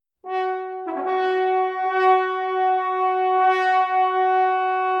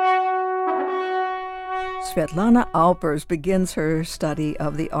Svetlana Alpers begins her study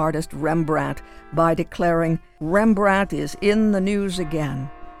of the artist Rembrandt by declaring, "Rembrandt is in the news again.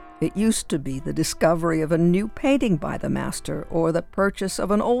 It used to be the discovery of a new painting by the master or the purchase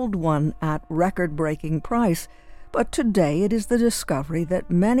of an old one at record-breaking price, but today it is the discovery that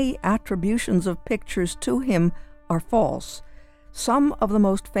many attributions of pictures to him are false. Some of the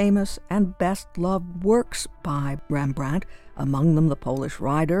most famous and best-loved works by Rembrandt, among them The Polish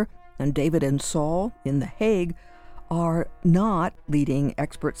Rider and David and Saul in The Hague, are not, leading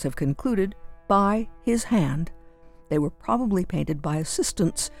experts have concluded, by his hand. They were probably painted by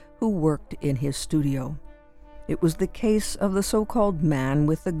assistants who worked in his studio. It was the case of the so-called man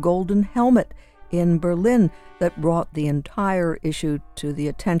with the golden helmet in Berlin that brought the entire issue to the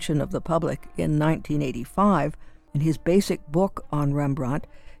attention of the public in 1985. In his basic book on Rembrandt,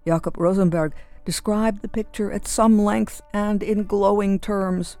 Jakob Rosenberg described the picture at some length and in glowing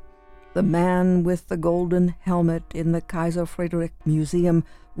terms. The man with the golden helmet in the Kaiser Friedrich Museum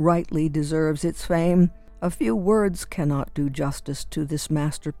rightly deserves its fame. A few words cannot do justice to this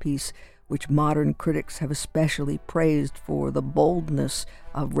masterpiece, which modern critics have especially praised for the boldness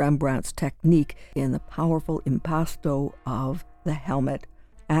of Rembrandt's technique in the powerful impasto of the helmet.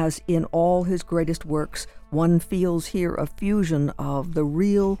 As in all his greatest works, one feels here a fusion of the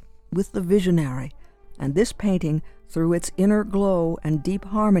real with the visionary, and this painting, through its inner glow and deep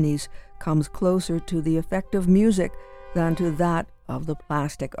harmonies, comes closer to the effect of music than to that of the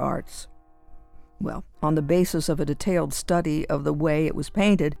plastic arts. Well, on the basis of a detailed study of the way it was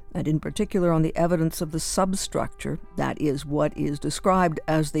painted, and in particular on the evidence of the substructure, that is, what is described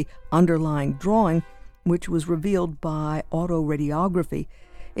as the underlying drawing, which was revealed by autoradiography,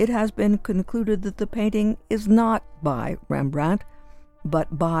 it has been concluded that the painting is not by Rembrandt,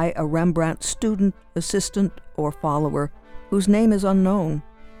 but by a Rembrandt student, assistant, or follower whose name is unknown.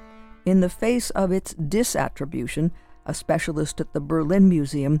 In the face of its disattribution, a specialist at the Berlin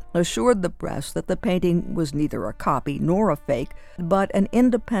Museum assured the press that the painting was neither a copy nor a fake, but an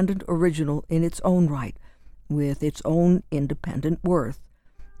independent original in its own right, with its own independent worth.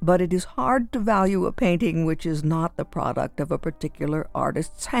 But it is hard to value a painting which is not the product of a particular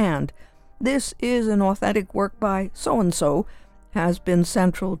artist's hand. This is an authentic work by so-and-so, has been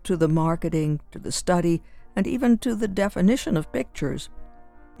central to the marketing, to the study, and even to the definition of pictures.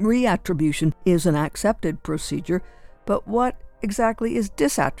 Reattribution is an accepted procedure, but what exactly is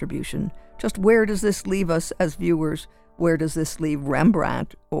disattribution? Just where does this leave us as viewers? Where does this leave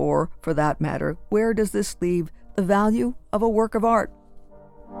Rembrandt? Or, for that matter, where does this leave the value of a work of art?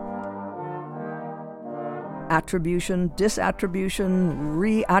 Attribution, disattribution,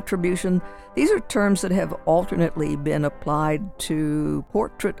 reattribution, these are terms that have alternately been applied to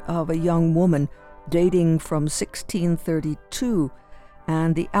Portrait of a Young Woman dating from 1632,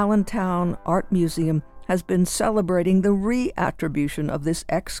 and the Allentown Art Museum has been celebrating the reattribution of this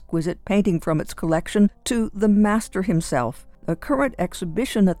exquisite painting from its collection to the master himself. A current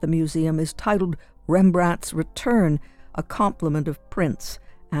exhibition at the museum is titled Rembrandt's Return, a Complement of Prints,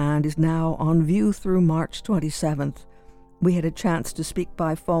 and is now on view through March 27th. We had a chance to speak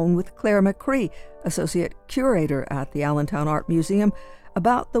by phone with Claire McCree, Associate Curator at the Allentown Art Museum,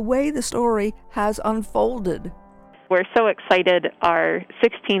 about the way the story has unfolded. We're so excited. Our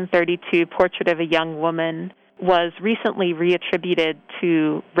 1632 Portrait of a Young Woman was recently reattributed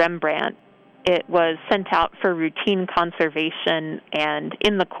to Rembrandt. It was sent out for routine conservation, and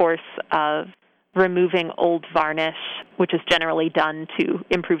in the course of removing old varnish, which is generally done to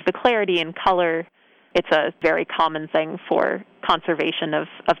improve the clarity and color, it's a very common thing for conservation of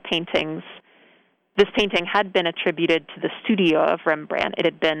paintings. This painting had been attributed to the studio of Rembrandt. It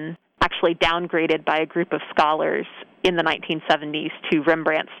had been actually downgraded by a group of scholars in the 1970s to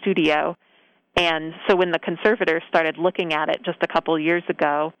Rembrandt's studio. And so when the conservators started looking at it just a couple years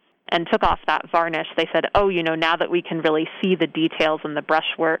ago and took off that varnish, they said, now that we can really see the details and the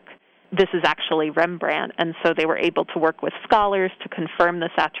brushwork, this is actually Rembrandt. And so they were able to work with scholars to confirm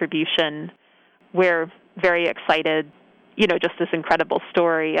this attribution. We're very excited, just this incredible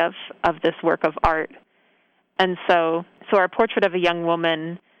story of this work of art. And so our Portrait of a Young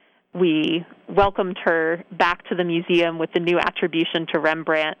Woman, we welcomed her back to the museum with the new attribution to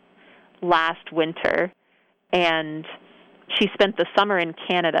Rembrandt last winter, and she spent the summer in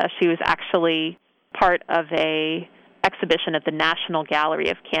Canada. She was actually part of a exhibition at the National Gallery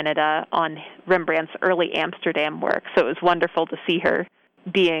of Canada on Rembrandt's early Amsterdam work, so it was wonderful to see her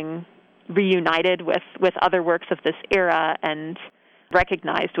being reunited with other works of this era and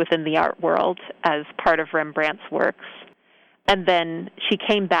recognized within the art world as part of Rembrandt's works. And then she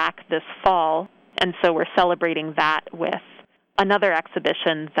came back this fall, and so we're celebrating that with another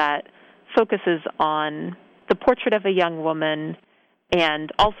exhibition that focuses on the portrait of a young woman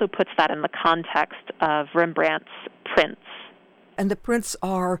and also puts that in the context of Rembrandt's prints. And the prints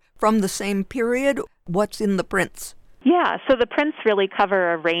are from the same period? What's in the prints? Yeah, so the prints really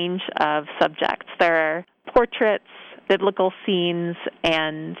cover a range of subjects. There are portraits, biblical scenes,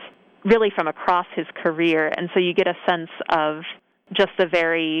 and really from across his career. And so you get a sense of just the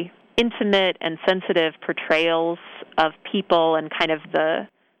very intimate and sensitive portrayals of people and kind of the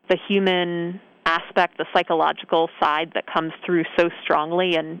human aspect, the psychological side that comes through so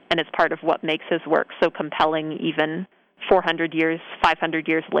strongly and is part of what makes his work so compelling even 400 years, 500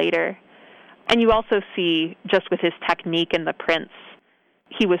 years later. And you also see, just with his technique in the prints,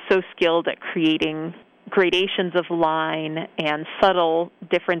 he was so skilled at creating gradations of line and subtle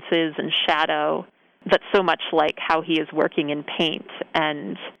differences in shadow that's so much like how he is working in paint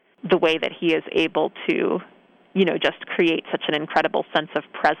and the way that he is able to, just create such an incredible sense of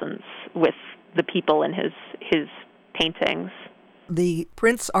presence with the people in his paintings. The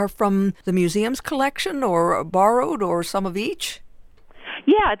prints are from the museum's collection or borrowed or some of each?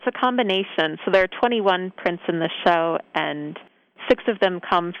 Yeah, it's a combination. So there are 21 prints in the show, and 6 of them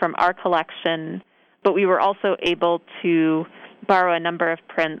come from our collection, but we were also able to borrow a number of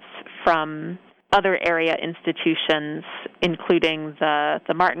prints from other area institutions, including the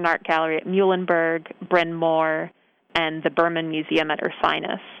Martin Art Gallery at Muhlenberg, Bryn Mawr, and the Berman Museum at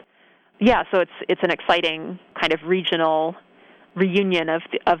Ursinus. Yeah, so it's an exciting kind of regional reunion of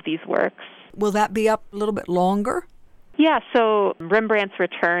these works. Will that be up a little bit longer? Yeah, so Rembrandt's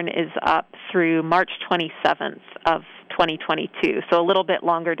Return is up through March 27th of 2022, so a little bit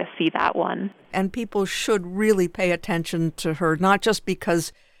longer to see that one. And people should really pay attention to her, not just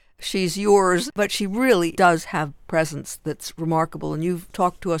because she's yours, but she really does have presence that's remarkable, and you've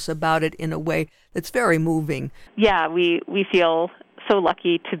talked to us about it in a way that's very moving. Yeah, we feel so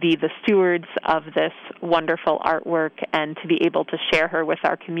lucky to be the stewards of this wonderful artwork and to be able to share her with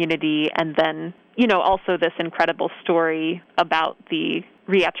our community, and then, also this incredible story about the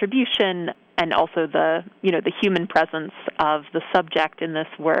reattribution and also the human presence of the subject in this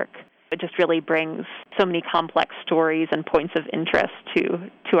work. It just really brings so many complex stories and points of interest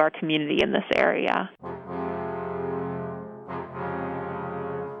to our community in this area.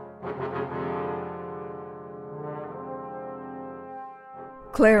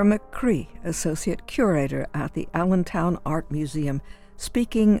 Claire McCree, Associate Curator at the Allentown Art Museum,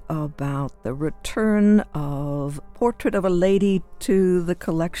 speaking about the return of Portrait of a Lady to the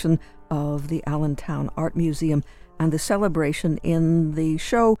collection of the Allentown Art Museum and the celebration in the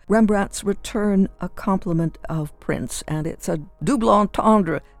show Rembrandt's Return, A Complement of Prints. And it's a double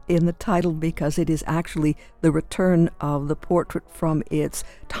entendre in the title because it is actually the return of the portrait from its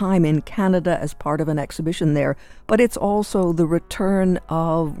time in Canada as part of an exhibition there, but it's also the return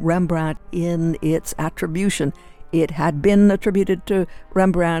of Rembrandt in its attribution. It had been attributed to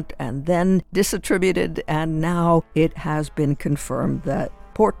Rembrandt and then disattributed, and now it has been confirmed that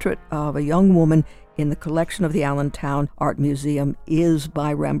Portrait of a Young Woman in the collection of the Allentown Art Museum is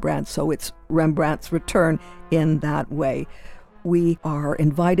by Rembrandt, so it's Rembrandt's return in that way. We are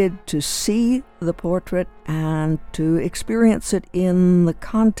invited to see the portrait and to experience it in the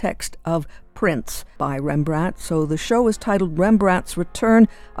context of prints by Rembrandt. So the show is titled Rembrandt's Return,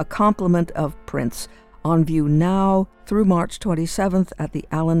 A Complement of Prints, on view now through March 27th at the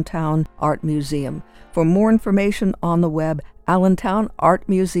Allentown Art Museum. For more information on the web,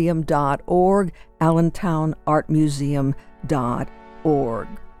 allentownartmuseum.org, allentownartmuseum.org.